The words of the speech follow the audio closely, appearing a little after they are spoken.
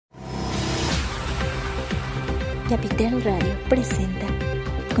Capital Radio presenta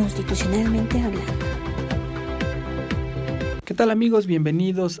Constitucionalmente Hablando. ¿Qué tal, amigos?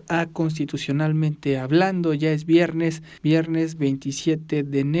 Bienvenidos a Constitucionalmente Hablando. Ya es viernes 27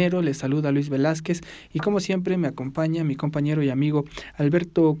 de enero. Les saluda Luis Velázquez y como siempre me acompaña mi compañero y amigo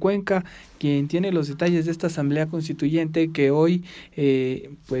Alberto Cuenca, quien tiene los detalles de esta Asamblea Constituyente que hoy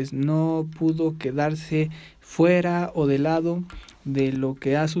pues no pudo quedarse fuera o de lado de lo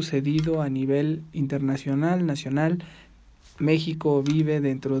que ha sucedido a nivel internacional, nacional. México vive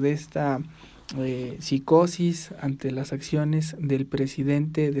dentro de esta psicosis ante las acciones del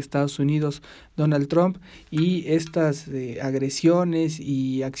presidente de Estados Unidos, Donald Trump, y estas agresiones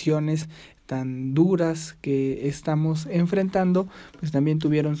y acciones tan duras que estamos enfrentando, pues también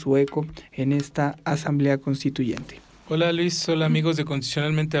tuvieron su eco en esta Asamblea Constituyente. Hola Luis, hola amigos de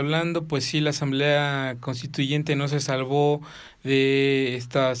Constitucionalmente Hablando. Pues sí, la Asamblea Constituyente no se salvó de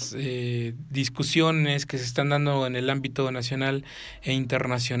estas discusiones que se están dando en el ámbito nacional e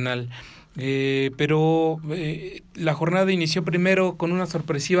internacional. Pero la jornada inició primero con una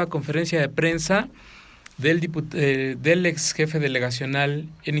sorpresiva conferencia de prensa del ex jefe delegacional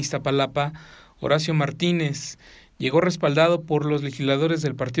en Iztapalapa, Horacio Martínez. Llegó respaldado por los legisladores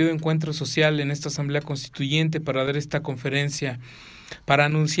del Partido Encuentro Social en esta Asamblea Constituyente para dar esta conferencia, para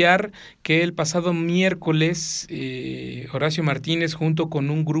anunciar que el pasado miércoles Horacio Martínez, junto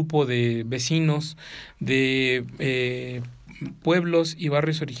con un grupo de vecinos de pueblos y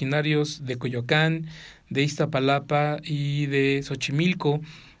barrios originarios de Coyoacán, de Iztapalapa y de Xochimilco,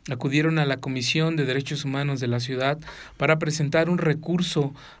 acudieron a la Comisión de Derechos Humanos de la ciudad para presentar un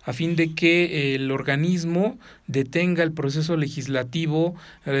recurso a fin de que el organismo detenga el proceso legislativo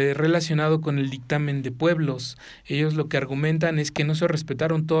relacionado con el dictamen de pueblos. Ellos lo que argumentan es que no se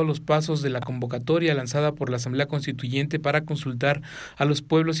respetaron todos los pasos de la convocatoria lanzada por la Asamblea Constituyente para consultar a los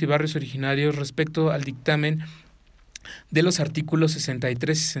pueblos y barrios originarios respecto al dictamen de los artículos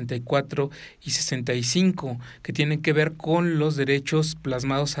 63, 64 y 65, que tienen que ver con los derechos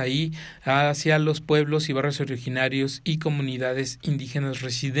plasmados ahí hacia los pueblos y barrios originarios y comunidades indígenas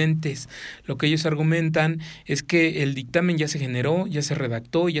residentes. Lo que ellos argumentan es que el dictamen ya se generó, ya se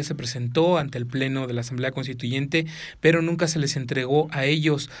redactó, ya se presentó ante el Pleno de la Asamblea Constituyente, pero nunca se les entregó a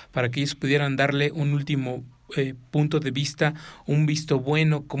ellos para que ellos pudieran darle un último punto de vista, un visto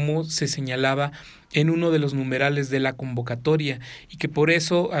bueno, como se señalaba en uno de los numerales de la convocatoria, y que por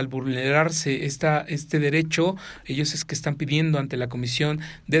eso, al vulnerarse este derecho, ellos es que están pidiendo ante la Comisión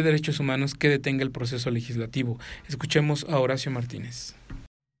de Derechos Humanos que detenga el proceso legislativo. Escuchemos a Horacio Martínez.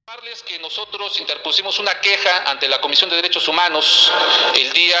 Que nosotros interpusimos una queja ante la Comisión de Derechos Humanos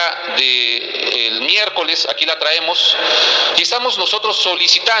el día del miércoles, aquí la traemos, y estamos nosotros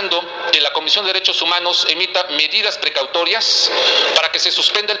solicitando que la Comisión de Derechos Humanos emita medidas precautorias para que se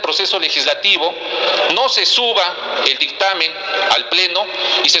suspenda el proceso legislativo, no se suba el dictamen al Pleno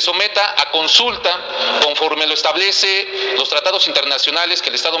y se someta a consulta conforme lo establece los tratados internacionales que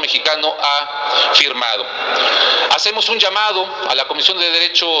el Estado mexicano ha firmado. Hacemos un llamado a la Comisión de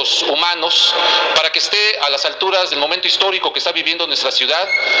Derechos Humanos para que esté a las alturas del momento histórico que está viviendo nuestra ciudad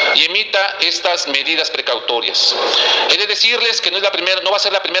y emita estas medidas precautorias. He de decirles que no va a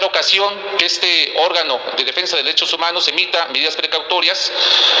ser la primera ocasión que este órgano de defensa de derechos humanos emita medidas precautorias.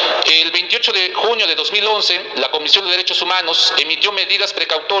 El 28 de junio de 2011, la Comisión de Derechos Humanos emitió medidas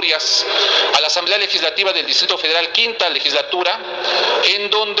precautorias a la Asamblea Legislativa del Distrito Federal, quinta legislatura, en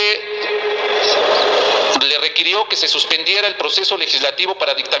donde le requirió que se suspendiera el proceso legislativo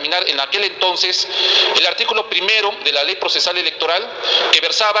para dictaminar en aquel entonces el artículo primero de la Ley Procesal Electoral, que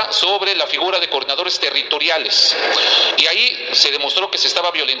versaba sobre la figura de coordinadores territoriales. Y ahí se demostró que se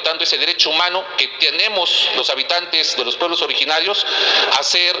estaba violentando ese derecho humano que tenemos los habitantes de los pueblos originarios a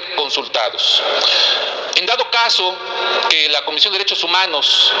ser consultados. En dado caso que la Comisión de Derechos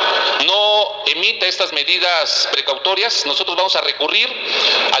Humanos no emita estas medidas precautorias, nosotros vamos a recurrir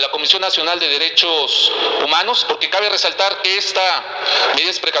a la Comisión Nacional de Derechos Humanos, porque cabe resaltar que esta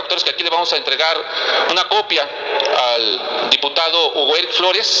medidas precautorias, que aquí le vamos a entregar una copia al diputado Hugo Eric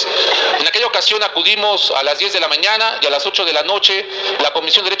Flores, en aquella ocasión acudimos a las 10 de la mañana y a las 8 de la noche la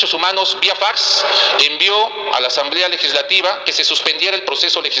Comisión de Derechos Humanos vía fax envió a la Asamblea Legislativa que se suspendiera el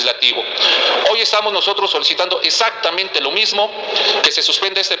proceso legislativo. Hoy estamos nosotros solicitando exactamente lo mismo, que se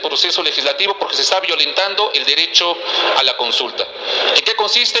suspenda este proceso legislativo porque se está violentando el derecho a la consulta. ¿En qué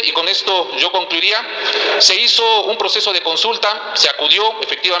consiste? Y con esto yo concluiría. Se hizo un proceso de consulta, se acudió,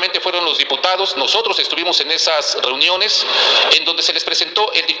 efectivamente fueron los diputados, nosotros estuvimos en esas reuniones en donde se les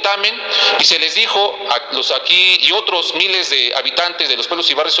presentó el dictamen y se les dijo a los aquí y otros miles de habitantes de los pueblos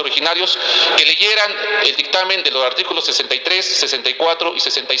y barrios originarios que leyeran el dictamen de los artículos 63, 64 y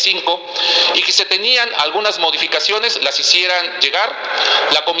 65 y que si tenían algunas modificaciones las hicieran llegar,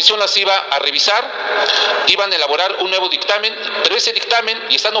 la comisión las iba a revisar, iban a elaborar un nuevo dictamen, pero ese dictamen,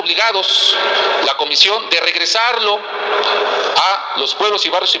 y están obligados la comisión de regresarlo a los pueblos y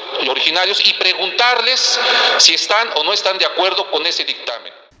barrios originarios y preguntarles si están o no están de acuerdo con ese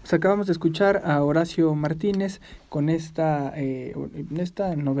dictamen. Pues acabamos de escuchar a Horacio Martínez con esta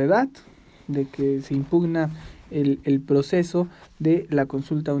novedad de que se impugna el proceso de la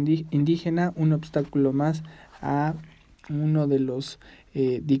consulta indígena, un obstáculo más a uno de los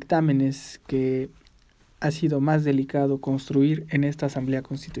dictámenes que ha sido más delicado construir en esta Asamblea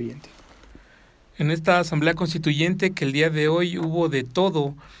Constituyente. En esta Asamblea Constituyente que el día de hoy hubo de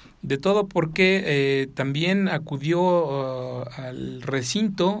todo porque también acudió al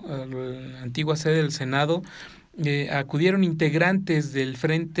recinto, a la antigua sede del Senado, acudieron integrantes del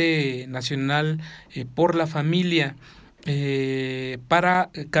Frente Nacional por la Familia para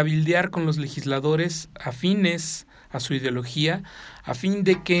cabildear con los legisladores afines a su ideología, a fin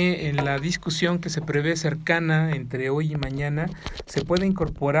de que en la discusión que se prevé cercana entre hoy y mañana se pueda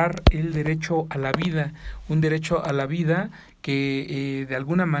incorporar el derecho a la vida, un derecho a la vida que de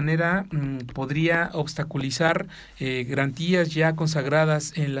alguna manera podría obstaculizar garantías ya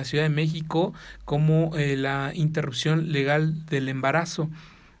consagradas en la Ciudad de México como la interrupción legal del embarazo.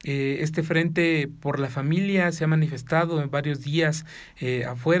 Este Frente por la Familia se ha manifestado en varios días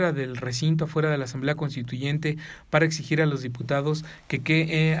afuera del recinto, afuera de la Asamblea Constituyente, para exigir a los diputados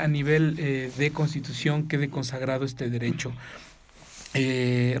que a nivel de Constitución quede consagrado este derecho.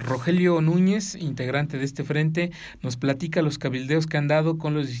 Rogelio Núñez, integrante de este frente, nos platica los cabildeos que han dado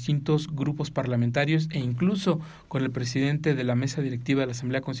con los distintos grupos parlamentarios e incluso con el presidente de la mesa directiva de la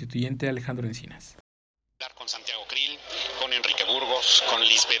Asamblea Constituyente, Alejandro Encinas. Con Santiago Krill, con Enrique Burgos, con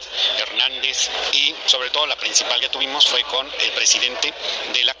Lisbeth Hernández y sobre todo la principal que tuvimos fue con el presidente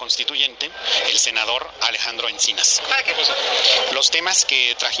de la Constituyente, el senador Alejandro Encinas. ¿Qué cosa? Los temas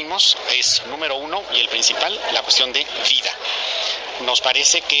que trajimos es, número uno, y el principal, la cuestión de vida. Nos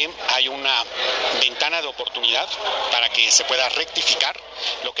parece que hay una ventana de oportunidad para que se pueda rectificar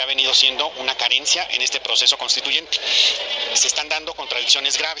lo que ha venido siendo una carencia en este proceso constituyente. Se están dando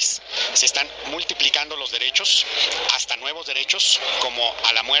contradicciones graves, se están multiplicando los derechos, hasta nuevos derechos como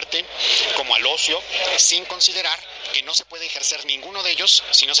a la muerte, como al ocio, sin considerar que no se puede ejercer ninguno de ellos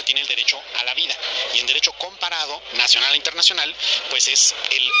si no se tiene el derecho a la vida. Y en derecho comparado, nacional e internacional, pues es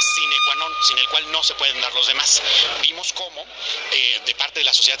el sine qua non, sin el cual no se pueden dar los demás. Vimos cómo de parte de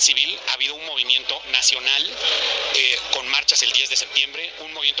la sociedad civil ha habido un movimiento nacional con marchas el 10 de septiembre,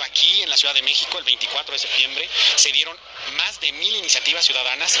 un movimiento aquí en la Ciudad de México el 24 de septiembre, se dieron más de 1,000 iniciativas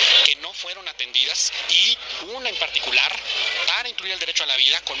ciudadanas que no fueron atendidas y una en particular para incluir el derecho a la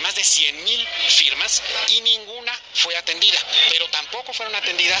vida con más de 100,000 firmas y ninguna fue atendida, pero tampoco fueron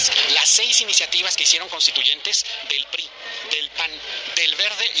atendidas las 6 iniciativas que hicieron constituyentes del PRI, del PAN, del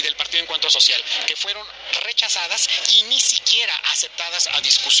Verde y del Partido Encuentro Social, que fueron rechazadas y ni siquiera aceptadas a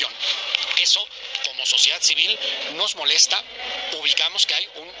discusión. Eso, como sociedad civil, nos molesta. Ubicamos que hay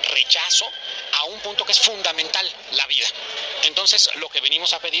un rechazo a un punto que es fundamental, la vida. Entonces, lo que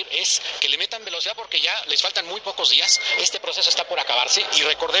venimos a pedir es que le metan velocidad porque ya les faltan muy pocos días. Este proceso está por acabarse y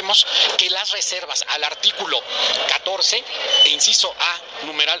recordemos que las reservas al artículo 14, inciso A,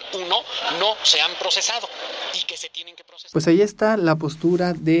 numeral 1, no se han procesado y que se tienen que procesar. Pues ahí está la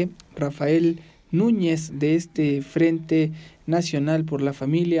postura de Rafael Núñez de este Frente Nacional por la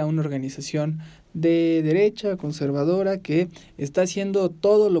Familia, una organización de derecha conservadora que está haciendo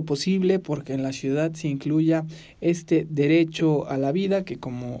todo lo posible porque en la ciudad se incluya este derecho a la vida que,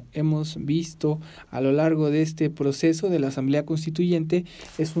 como hemos visto a lo largo de este proceso de la Asamblea Constituyente,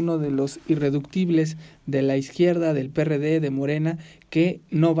 es uno de los irreductibles de la izquierda, del PRD, de Morena, que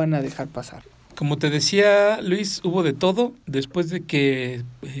no van a dejar pasar. Como te decía, Luis, hubo de todo. Después de que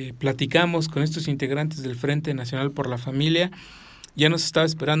platicamos con estos integrantes del Frente Nacional por la Familia, ya nos estaba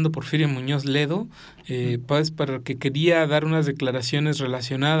esperando Porfirio Muñoz Ledo, pues para que quería dar unas declaraciones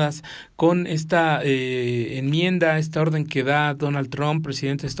relacionadas con esta enmienda, esta orden que da Donald Trump,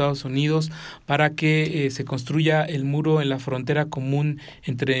 presidente de Estados Unidos, para que se construya el muro en la frontera común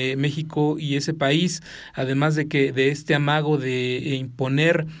entre México y ese país, además de que de este amago de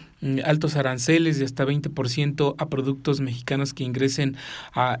imponer altos aranceles de hasta 20% a productos mexicanos que ingresen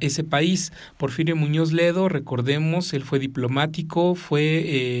a ese país. Porfirio Muñoz Ledo, recordemos, él fue diplomático,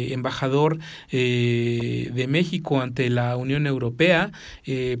 fue embajador de México ante la Unión Europea,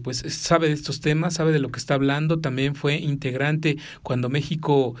 pues sabe de estos temas, sabe de lo que está hablando. También fue integrante cuando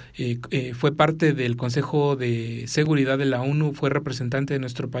México fue parte del Consejo de Seguridad de la ONU, fue representante de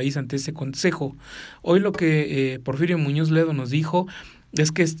nuestro país ante ese consejo. Hoy lo que Porfirio Muñoz Ledo nos dijo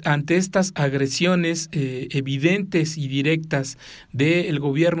es que ante estas agresiones evidentes y directas del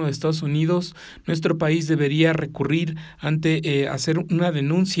gobierno de Estados Unidos, nuestro país debería recurrir ante hacer una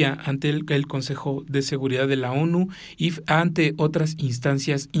denuncia ante el Consejo de Seguridad de la ONU y ante otras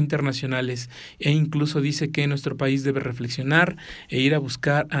instancias internacionales, e incluso dice que nuestro país debe reflexionar e ir a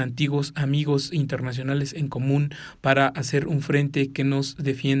buscar a antiguos amigos internacionales en común para hacer un frente que nos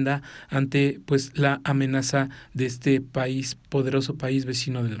defienda ante pues la amenaza de este país, poderoso país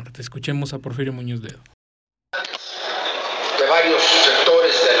vecino del norte. Escuchemos a Porfirio Muñoz Ledo. De varios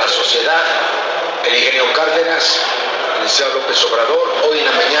sectores de la sociedad, el ingeniero Cárdenas, el licenciado López Obrador, hoy en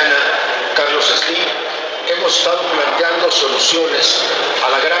la mañana Carlos Slim, hemos estado planteando soluciones a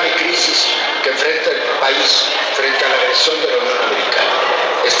la grave crisis que enfrenta el país frente a la agresión de la Unión Americana.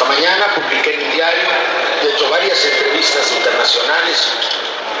 Esta mañana publiqué en un diario y he hecho varias entrevistas internacionales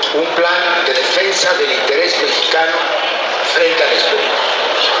un plan de defensa del interés mexicano frente al exterior,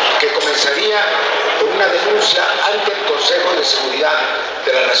 que comenzaría con una denuncia ante el Consejo de Seguridad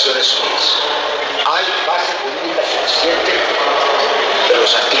de las Naciones Unidas. Hay base jurídica suficiente de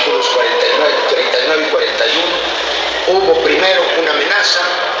los artículos 39 y 41. Hubo primero una amenaza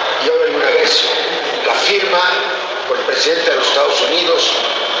y ahora hay una agresión. La firma por el presidente de los Estados Unidos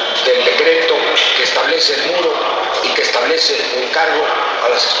del decreto que establece el muro y que establece un cargo a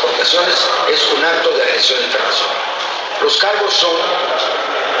las exportaciones es un acto de agresión internacional. Los cargos son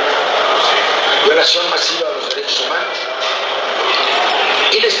violación masiva de los derechos humanos,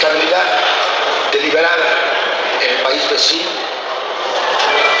 inestabilidad deliberada en el país vecino,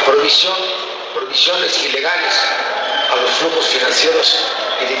 provisiones ilegales a los flujos financieros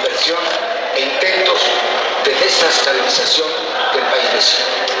y de inversión e intentos de desestabilización del país vecino.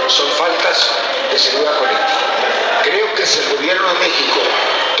 Son faltas de seguridad colectiva. Creo que si el gobierno de México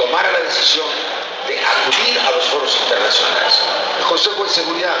tomara la decisión de acudir a los foros internacionales, el Consejo de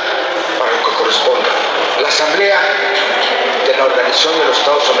Seguridad para lo que corresponda, la Asamblea de la Organización de los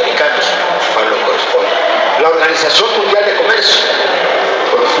Estados Americanos para lo que corresponda, la Organización Mundial de Comercio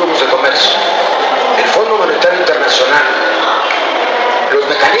por los flujos de comercio, el Fondo Monetario Internacional, los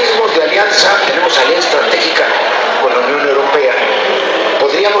mecanismos de alianza, tenemos alianza estratégica con la Unión Europea,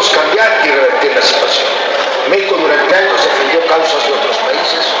 podríamos cambiar y revertir la situación. México durante años defendió causas de otros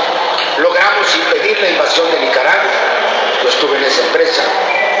países. Logramos impedir la invasión de Nicaragua, yo estuve en esa empresa.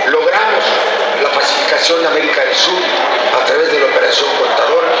 Logramos la pacificación de América del Sur a través de la Operación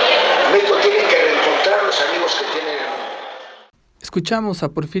Contadora. México tiene que reencontrar los amigos que tiene en el mundo. Escuchamos a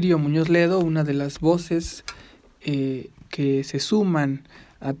Porfirio Muñoz Ledo, una de las voces que se suman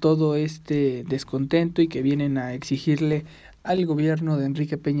a todo este descontento y que vienen a exigirle al gobierno de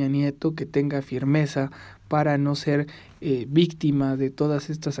Enrique Peña Nieto que tenga firmeza para no ser víctima de todas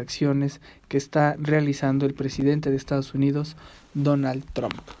estas acciones que está realizando el presidente de Estados Unidos, Donald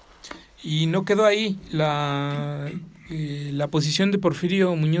Trump. Y no quedó ahí. La posición de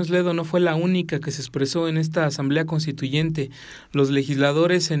Porfirio Muñoz Ledo no fue la única que se expresó en esta Asamblea Constituyente. Los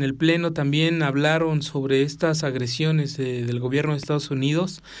legisladores en el Pleno también hablaron sobre estas agresiones del gobierno de Estados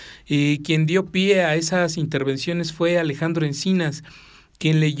Unidos, y quien dio pie a esas intervenciones fue Alejandro Encinas,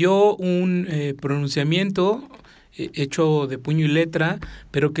 quien leyó un pronunciamiento hecho de puño y letra,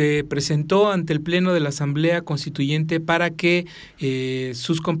 pero que presentó ante el Pleno de la Asamblea Constituyente para que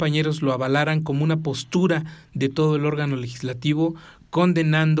sus compañeros lo avalaran como una postura de todo el órgano legislativo,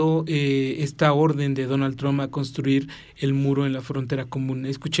 condenando esta orden de Donald Trump a construir el muro en la frontera común.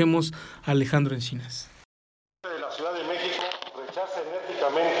 Escuchemos a Alejandro Encinas. La Ciudad de México rechaza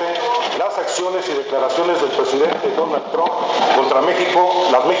enérgicamente las acciones y declaraciones del presidente Donald Trump contra México,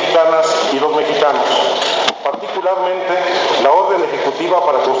 las mexicanas y los mexicanos. Particularmente la orden ejecutiva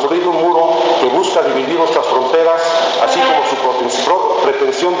para construir un muro que busca dividir nuestras fronteras, así como su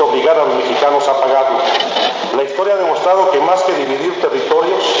pretensión de obligar a los mexicanos a pagarlo. La historia ha demostrado que más que dividir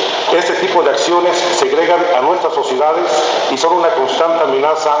territorios, este tipo de acciones segregan a nuestras sociedades y son una constante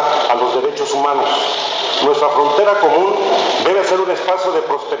amenaza a los derechos humanos. Nuestra frontera común debe ser un espacio de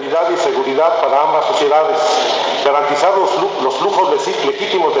prosperidad y seguridad para ambas sociedades. Garantizar los flujos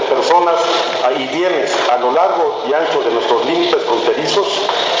legítimos de personas y bienes a lo largo y ancho de nuestros límites fronterizos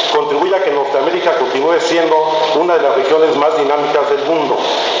contribuye a que Norteamérica continúe siendo una de las regiones más dinámicas del mundo.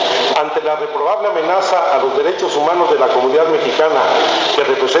 Ante la reprobable amenaza a los derechos humanos de la comunidad mexicana que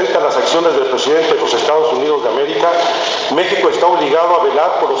representa las acciones del presidente de los Estados Unidos de América, México está obligado a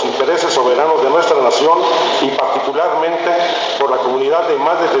velar por los intereses soberanos de nuestra nación y particularmente por la comunidad de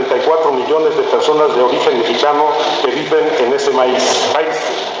más de 34 millones de personas de origen mexicano que viven en ese país.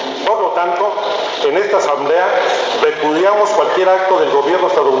 Por lo tanto, en esta asamblea repudiamos cualquier acto del gobierno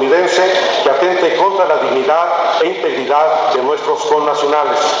estadounidense que atente contra la dignidad e integridad de nuestros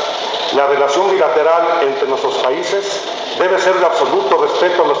connacionales. La relación bilateral entre nuestros países debe ser de absoluto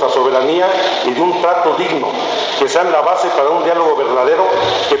respeto a nuestra soberanía y de un trato digno, que sean la base para un diálogo verdadero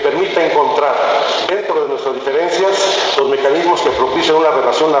que permita encontrar, dentro de nuestras diferencias, los mecanismos que propicien una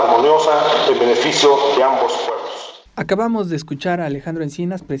relación armoniosa en beneficio de ambos pueblos. Acabamos de escuchar a Alejandro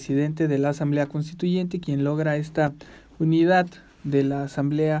Encinas, presidente de la Asamblea Constituyente, quien logra esta unidad de la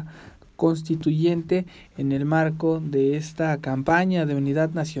Asamblea Constituyente en el marco de esta campaña de unidad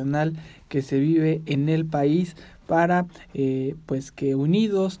nacional que se vive en el país para pues que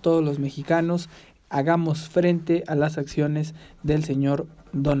unidos todos los mexicanos hagamos frente a las acciones del señor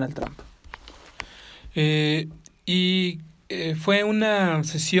Donald Trump. Fue una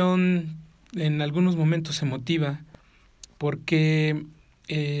sesión en algunos momentos emotiva porque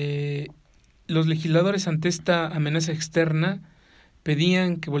los legisladores ante esta amenaza externa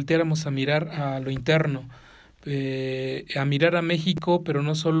pedían que volteáramos a mirar a lo interno, a mirar a México, pero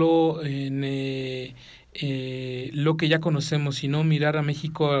no solo en lo que ya conocemos, sino mirar a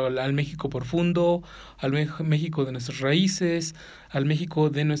México, al México profundo, al México de nuestras raíces, al México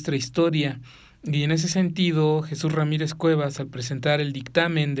de nuestra historia. Y en ese sentido, Jesús Ramírez Cuevas, al presentar el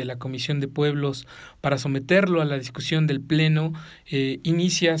dictamen de la Comisión de Pueblos para someterlo a la discusión del Pleno,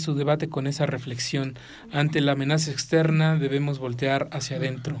 inicia su debate con esa reflexión. Ante la amenaza externa debemos voltear hacia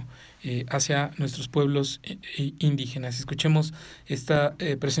adentro, hacia nuestros pueblos indígenas. Escuchemos esta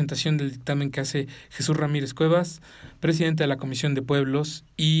presentación del dictamen que hace Jesús Ramírez Cuevas, presidente de la Comisión de Pueblos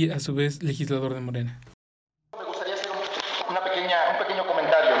y a su vez legislador de Morena. Me gustaría hacer un pequeño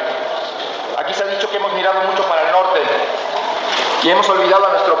comentario. Aquí se ha dicho que hemos mirado mucho para el norte y hemos olvidado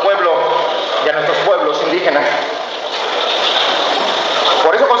a nuestro pueblo y a nuestros pueblos indígenas.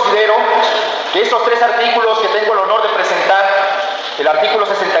 Por eso considero que estos tres artículos que tengo el honor de presentar, el artículo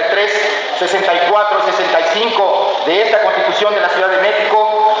 63, 64 y 65 de esta Constitución de la Ciudad de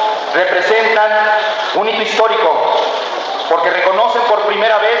México, representan un hito histórico, porque reconocen por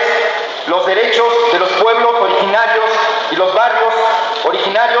primera vez los derechos de los pueblos originarios y los barrios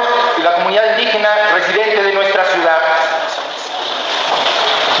originarios y la comunidad indígena residente de nuestra ciudad.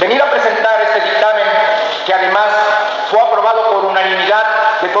 Venir a presentar este dictamen, que además fue aprobado por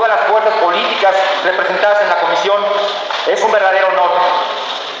unanimidad de todas las fuerzas políticas representadas en la comisión, es un verdadero honor.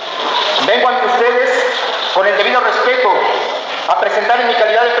 Vengo ante ustedes con el debido respeto a presentar en mi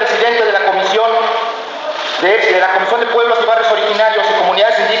calidad de presidente de la Comisión de Pueblos y Barrios Originarios y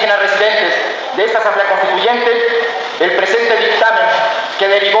Comunidades Indígenas Residentes de esta Asamblea Constituyente el presente dictamen, que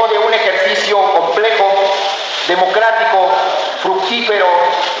derivó de un ejercicio complejo, democrático, fructífero,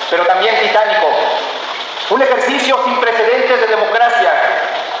 pero también titánico. Un ejercicio sin precedentes de democracia,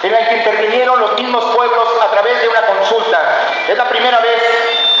 en el que intervinieron los mismos pueblos a través de una consulta. Es la primera vez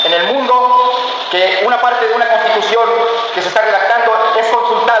en el mundo que una parte de una constitución que se está redactando es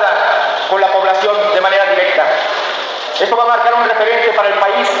consultada con la población de manera directa. Esto va a marcar un referente para el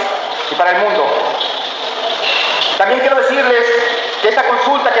país y para el mundo. También quiero decirles que esta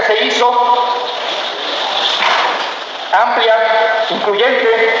consulta que se hizo, amplia, incluyente,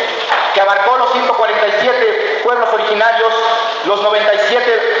 que abarcó los 147 pueblos originarios, los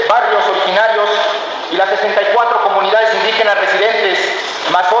 97 barrios originarios y las 64 comunidades indígenas residentes,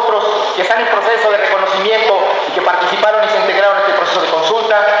 más otros que están en proceso de reconocimiento y que participaron y se integraron en este proceso de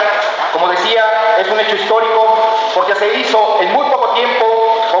consulta. Como decía, es un hecho histórico porque se hizo en muy poco tiempo,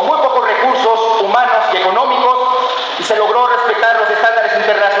 con muy pocos recursos humanos y económicos, y se logró respetar los estándares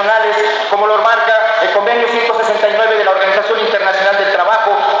internacionales, como lo marca el Convenio 169 de la Organización Internacional del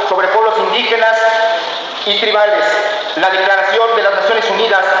Trabajo sobre Pueblos Indígenas y Tribales, la Declaración de las Naciones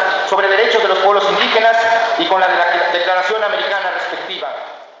Unidas sobre Derechos de los Pueblos Indígenas y con la Declaración Americana respectiva.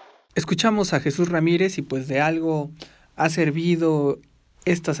 Escuchamos a Jesús Ramírez y pues de algo ha servido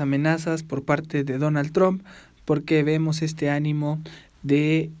estas amenazas por parte de Donald Trump, porque vemos este ánimo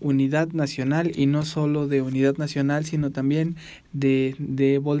de unidad nacional, y no solo de unidad nacional, sino también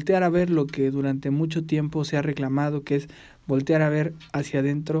de voltear a ver lo que durante mucho tiempo se ha reclamado, que es voltear a ver hacia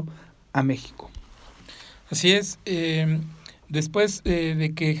adentro a México. Así es. Después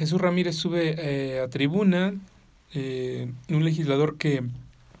de que Jesús Ramírez sube a tribuna, un legislador que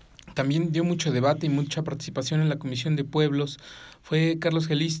también dio mucho debate y mucha participación en la Comisión de Pueblos, fue Carlos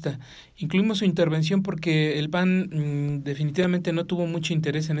Gelista. Incluimos su intervención porque el PAN definitivamente no tuvo mucho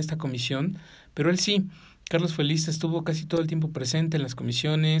interés en esta comisión, pero él sí. Carlos Gelista estuvo casi todo el tiempo presente en las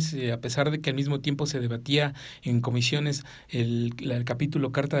comisiones, a pesar de que al mismo tiempo se debatía en comisiones el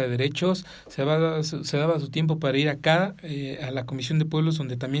capítulo Carta de Derechos, se daba su tiempo para ir acá, a la Comisión de Pueblos,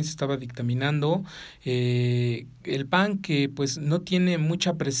 donde también se estaba dictaminando. El PAN, que pues no tiene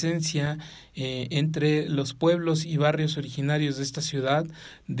mucha presencia entre los pueblos y barrios originarios de esta ciudad,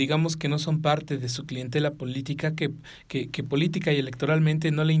 digamos que no son parte de su clientela política, que política y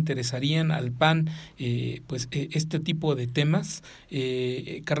electoralmente no le interesarían al PAN este tipo de temas.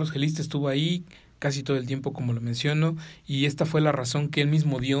 Carlos Gelista estuvo ahí casi todo el tiempo, como lo menciono, y esta fue la razón que él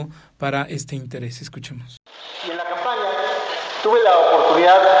mismo dio para este interés. Escuchemos. Y en la campaña tuve la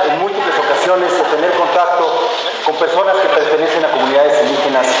oportunidad en múltiples ocasiones de tener contacto con personas que pertenecen a comunidades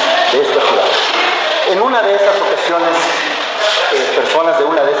indígenas de esta ciudad. En una de esas ocasiones, personas de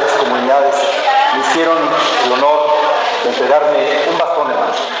una de esas comunidades me hicieron el honor de entregarme un bastón en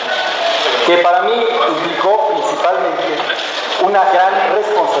mano, que para mí implicó principalmente una gran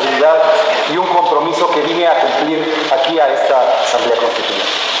responsabilidad y un compromiso que vine a cumplir aquí a esta Asamblea Constituyente.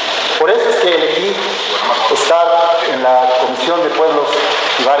 Por eso es que elegí estar en la Comisión de Pueblos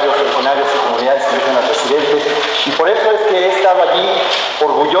y Barrios Originarios y Comunidades Indígenas Residentes, y por eso es que he estado allí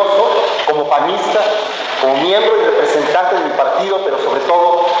orgulloso como panista, como miembro y representante de mi partido, pero sobre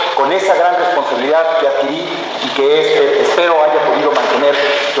todo con esa gran responsabilidad que adquirí y que espero haya podido mantener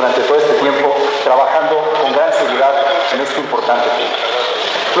durante todo este tiempo, trabajando con gran seriedad en este importante tema.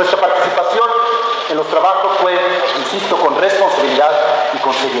 Nuestra participación en los trabajos fue, insisto, con responsabilidad y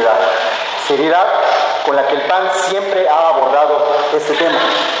con seriedad. Seriedad con la que el PAN siempre ha abordado este tema,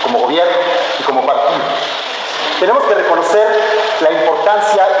 como gobierno y como partido. Tenemos que reconocer la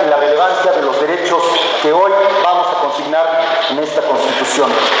importancia y la relevancia de los derechos que hoy vamos a consignar en esta Constitución,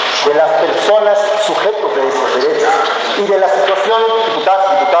 de las personas sujetos de esos derechos y de la situación, diputadas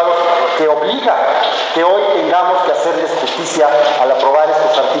y diputados, que obliga que hoy tengamos que hacerles justicia al aprobar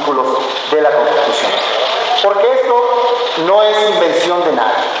estos artículos de la Constitución. Porque esto no es invención de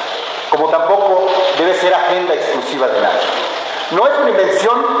nadie, como tampoco debe ser agenda exclusiva de nadie. No es una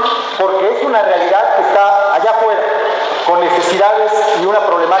invención porque es una realidad que está allá afuera, con necesidades y una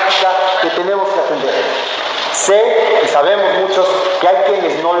problemática que tenemos que atender. Sé y sabemos muchos que hay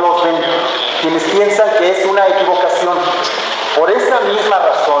quienes no los ven, quienes piensan que es una equivocación. Por esa misma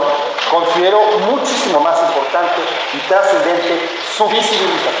razón, considero muchísimo más importante y trascendente su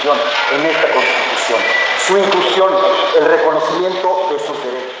visibilización en esta Constitución, su inclusión, el reconocimiento de sus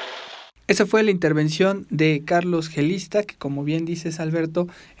derechos. Esa fue la intervención de Carlos Gelista, que como bien dices, Alberto,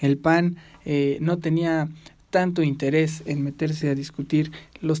 el PAN no tenía tanto interés en meterse a discutir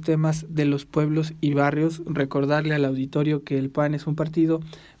los temas de los pueblos y barrios. Recordarle al auditorio que el PAN es un partido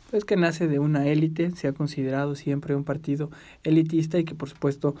pues que nace de una élite, se ha considerado siempre un partido elitista y que por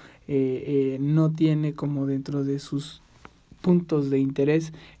supuesto no tiene como dentro de sus puntos de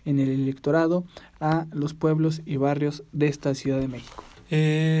interés en el electorado a los pueblos y barrios de esta Ciudad de México.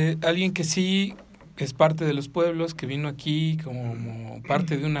 Alguien que sí es parte de los pueblos, que vino aquí como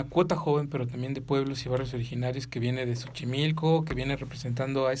parte de una cuota joven, pero también de pueblos y barrios originarios, que viene de Xochimilco, que viene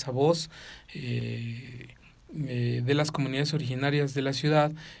representando a esa voz de las comunidades originarias de la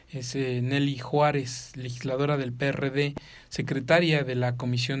ciudad, es Nelly Juárez, legisladora del PRD, secretaria de la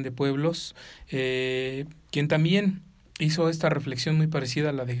Comisión de Pueblos, quien también hizo esta reflexión muy parecida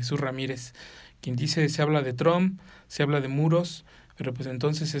a la de Jesús Ramírez, quien dice: se habla de Trump, se habla de muros, pero pues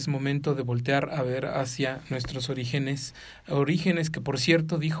entonces es momento de voltear a ver hacia nuestros orígenes que por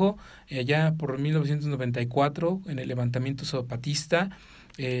cierto dijo allá por 1994 en el levantamiento zapatista,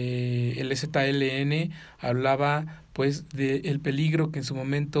 el EZLN hablaba pues del peligro que en su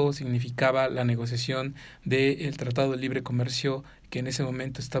momento significaba la negociación del Tratado de Libre Comercio que en ese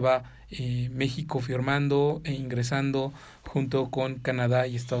momento estaba México firmando e ingresando junto con Canadá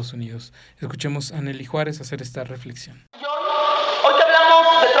y Estados Unidos. Escuchemos a Nelly Juárez hacer esta reflexión. Hoy que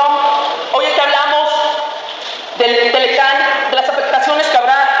hablamos de Trump, hoy que hablamos del Telecán, de las afectaciones que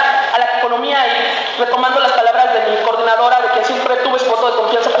habrá a la economía, y retomando las palabras de mi coordinadora, de quien siempre tuve su voto de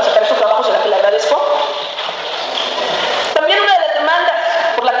confianza para sacar esos trabajos, a la que le agradezco. También una de las demandas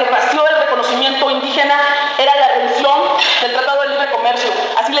por la que nació el reconocimiento indígena era la revisión del Tratado de Libre Comercio.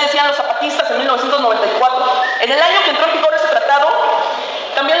 Así le decían los zapatistas en 1994. En el año que entró en vigor ese tratado,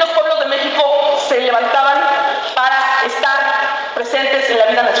 también los pueblos de México se levantaban para estar presentes en la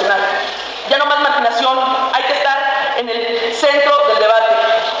vida nacional. Ya no más maquinación, hay que estar en el centro del debate.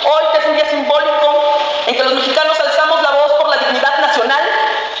 Hoy, que es un día simbólico en que los mexicanos alzamos la voz por la dignidad nacional,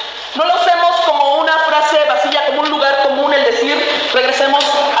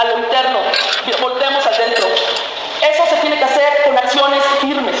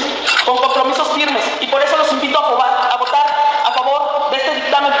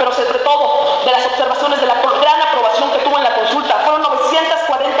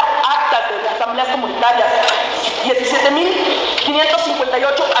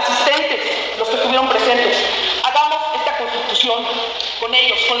 17.558 asistentes los que estuvieron presentes. Hagamos esta constitución con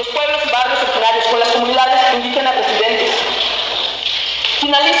ellos, con los pueblos y barrios originarios, con las comunidades indígenas residentes.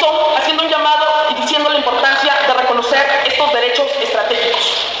 Finalizo haciendo un llamado y diciendo la importancia de reconocer estos derechos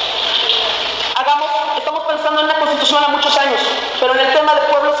estratégicos. Estamos pensando en una constitución a muchos años, pero en el tema de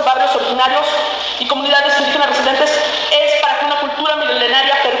pueblos y barrios originarios y comunidades indígenas residentes es para que una cultura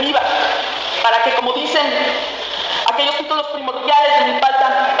milenaria perviva, para que, como dicen aquellos títulos primordiales de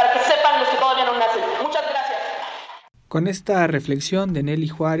Milpalta, para que sepan los que todavía no nacen. Muchas gracias. Con esta reflexión de Nelly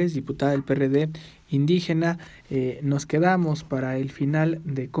Juárez, diputada del PRD indígena, nos quedamos para el final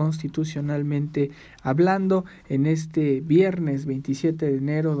de Constitucionalmente Hablando en este viernes 27 de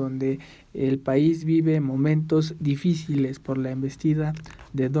enero, donde el país vive momentos difíciles por la embestida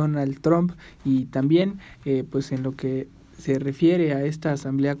de Donald Trump, y también pues en lo que se refiere a esta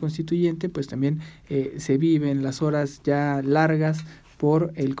Asamblea Constituyente, pues también se viven las horas ya largas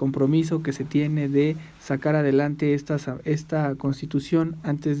por el compromiso que se tiene de sacar adelante esta Constitución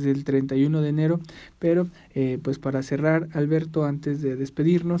antes del 31 de enero, pero pues para cerrar, Alberto, antes de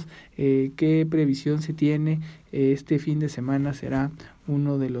despedirnos, ¿qué previsión se tiene? Este fin de semana será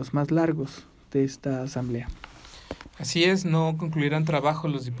uno de los más largos de esta Asamblea. Así es, no concluirán trabajo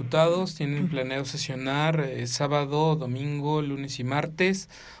los diputados, tienen planeado sesionar sábado, domingo, lunes y martes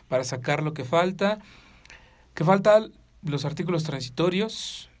para sacar lo que falta. Los artículos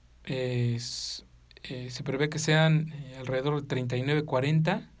transitorios, se prevé que sean alrededor de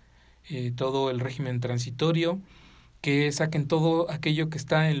 39-40, todo el régimen transitorio, que saquen todo aquello que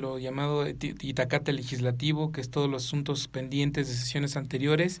está en lo llamado itacate legislativo, que es todos los asuntos pendientes de sesiones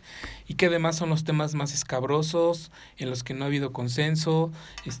anteriores, y que además son los temas más escabrosos, en los que no ha habido consenso.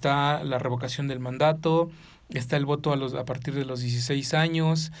 Está la revocación del mandato, está el voto a partir de los 16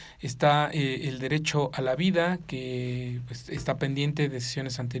 años, está el derecho a la vida, que pues, está pendiente de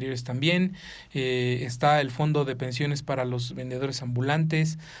sesiones anteriores también, está el fondo de pensiones para los vendedores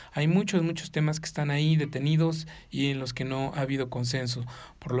ambulantes. Hay muchos temas que están ahí detenidos y en los que no ha habido consenso.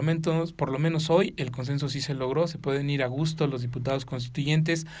 Por lo menos hoy el consenso sí se logró, se pueden ir a gusto los diputados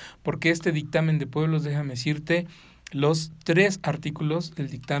constituyentes, porque este dictamen de pueblos, déjame decirte, los 3 artículos del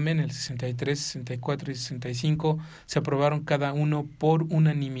dictamen, el 63, 64 y 65, se aprobaron cada uno por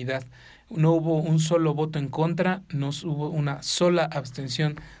unanimidad. No hubo un solo voto en contra, no hubo una sola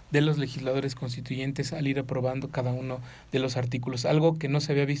abstención de los legisladores constituyentes al ir aprobando cada uno de los artículos, algo que no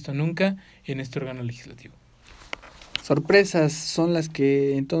se había visto nunca en este órgano legislativo. Sorpresas son las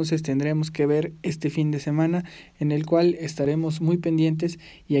que entonces tendremos que ver este fin de semana, en el cual estaremos muy pendientes,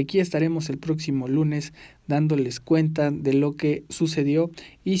 y aquí estaremos el próximo lunes dándoles cuenta de lo que sucedió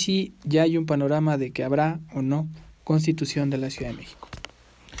y si ya hay un panorama de que habrá o no Constitución de la Ciudad de México.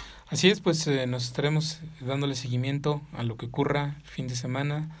 Así es, pues nos estaremos dándole seguimiento a lo que ocurra el fin de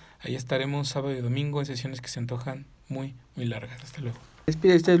semana. Ahí estaremos sábado y domingo en sesiones que se antojan muy largas. Hasta luego.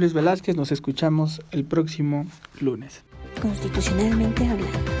 Despide usted Luis Velázquez, nos escuchamos el próximo lunes. Constitucionalmente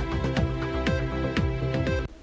Hablando.